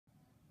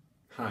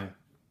Hi,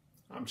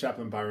 I'm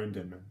Chaplain Byron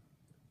Denman,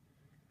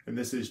 and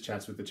this is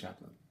Chats with the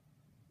Chaplain.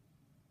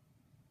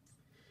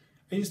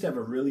 I used to have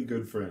a really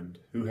good friend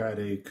who had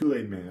a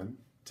Kool-Aid man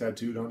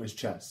tattooed on his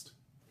chest.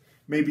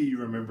 Maybe you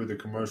remember the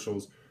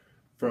commercials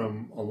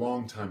from a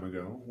long time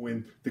ago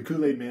when the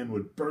Kool-Aid man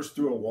would burst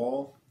through a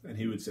wall and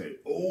he would say,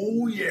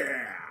 "Oh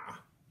yeah!"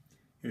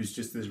 It was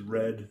just this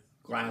red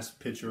glass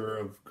pitcher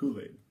of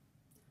Kool-Aid.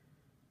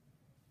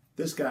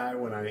 This guy,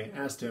 when I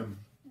asked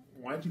him,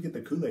 "Why'd you get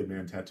the Kool-Aid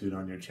man tattooed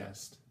on your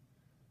chest?"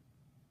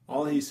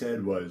 all he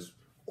said was,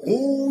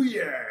 "Oh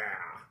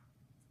yeah!"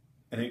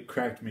 And it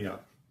cracked me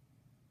up.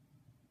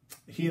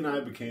 He and I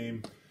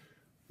became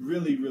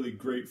really, really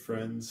great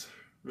friends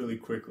really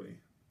quickly.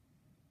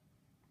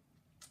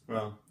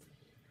 Well,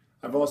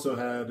 I've also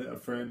had a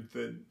friend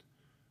that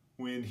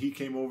when he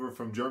came over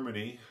from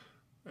Germany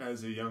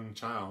as a young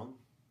child,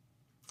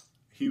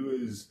 he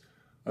was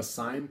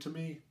assigned to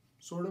me,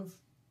 sort of,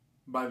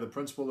 by the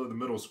principal of the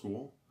middle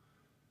school,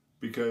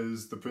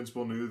 because the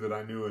principal knew that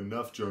I knew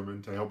enough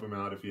German to help him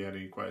out if he had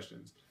any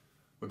questions.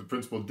 What the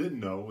principal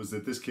didn't know was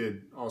that this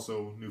kid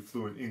also knew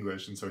fluent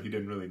English, and so he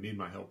didn't really need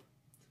my help.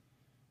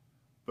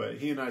 But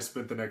he and I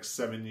spent the next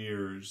 7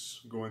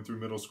 years going through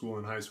middle school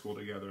and high school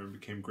together and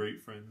became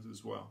great friends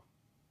as well.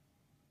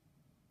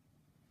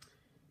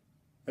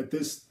 At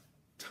this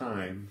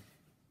time,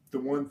 the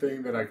one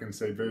thing that I can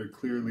say very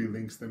clearly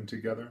links them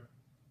together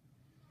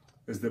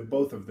is that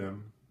both of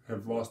them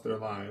have lost their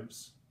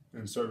lives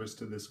in service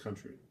to this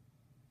country.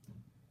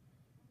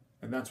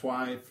 And that's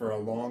why, for a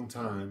long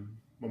time,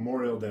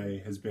 Memorial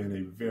Day has been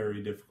a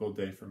very difficult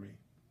day for me.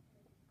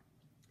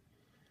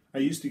 I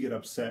used to get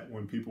upset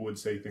when people would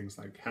say things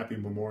like, "Happy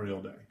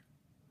Memorial Day."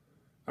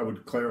 I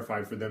would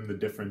clarify for them the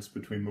difference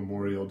between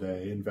Memorial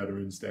Day and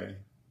Veterans Day,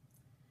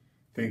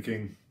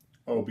 thinking,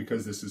 oh,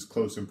 because this is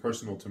close and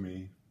personal to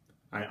me,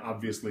 I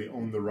obviously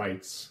own the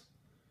rights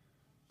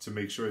to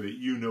make sure that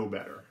you know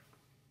better.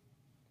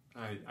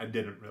 I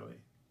didn't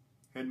really.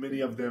 And many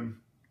of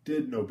them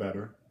did know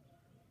better,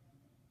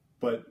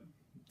 but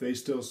they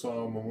still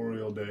saw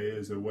Memorial Day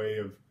as a way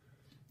of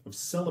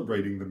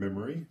celebrating the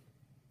memory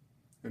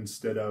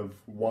instead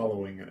of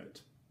wallowing in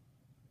it.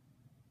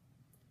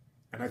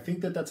 And I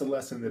think that that's a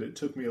lesson that it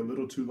took me a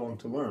little too long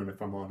to learn,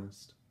 if I'm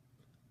honest.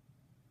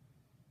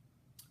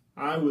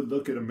 I would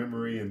look at a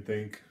memory and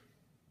think,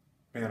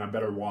 man, I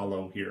better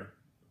wallow here.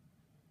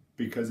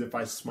 Because if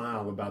I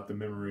smile about the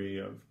memory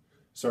of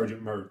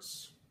Sergeant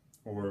Mertz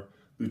or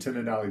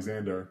Lieutenant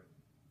Alexander,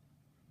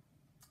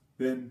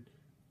 then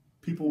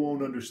people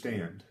won't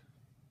understand.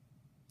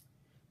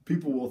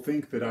 People will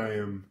think that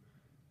I'm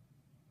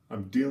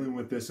dealing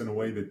with this in a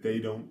way that they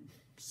don't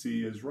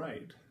see as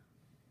right.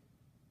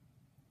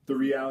 The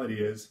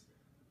reality is,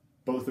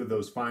 both of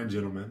those fine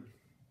gentlemen,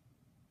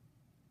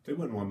 they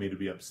wouldn't want me to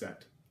be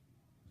upset.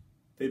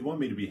 They'd want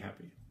me to be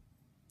happy.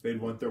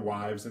 They'd want their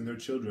wives and their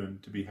children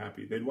to be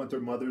happy. They'd want their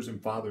mothers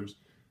and fathers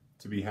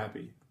to be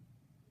happy.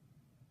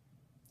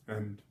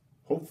 And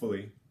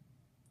hopefully,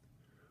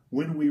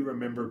 when we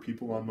remember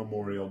people on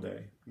Memorial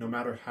Day, no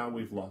matter how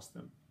we've lost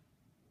them,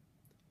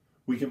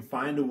 we can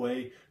find a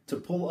way to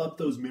pull up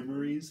those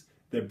memories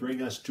that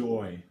bring us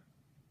joy,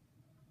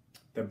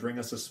 that bring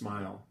us a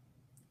smile.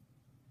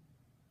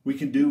 We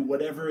can do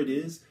whatever it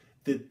is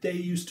that they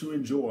used to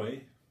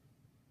enjoy,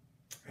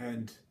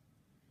 and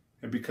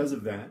because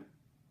of that,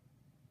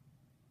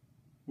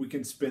 we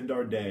can spend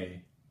our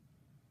day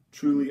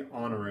truly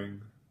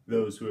honoring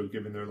those who have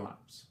given their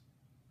lives.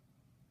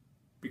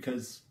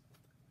 Because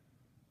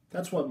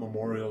that's what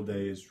Memorial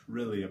Day is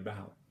really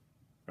about,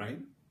 right?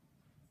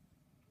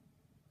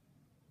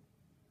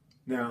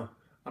 Now,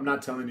 I'm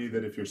not telling you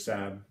that if you're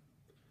sad,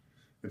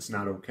 it's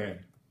not okay.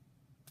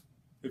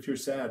 If you're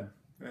sad,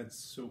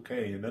 that's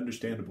okay and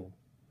understandable.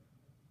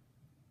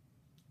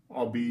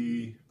 I'll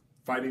be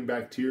fighting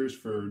back tears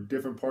for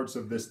different parts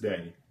of this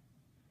day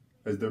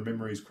as their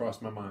memories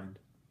cross my mind.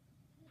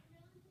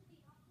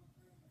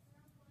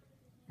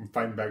 I'm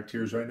fighting back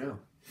tears right now.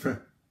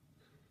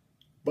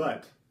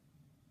 But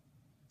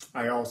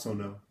I also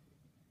know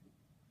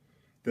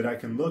that I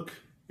can look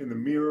in the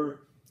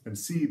mirror and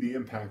see the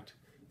impact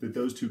that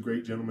those two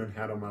great gentlemen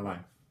had on my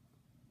life.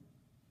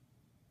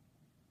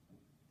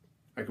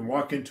 I can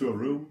walk into a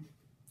room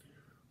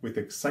with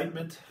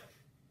excitement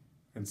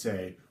and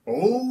say,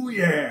 "Oh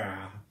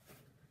yeah!"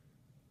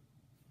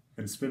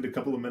 and spend a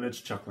couple of minutes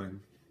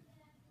chuckling.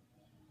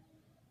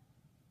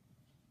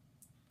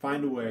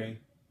 Find a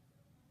way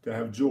to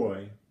have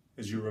joy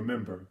as you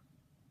remember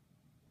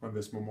on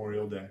this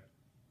Memorial Day.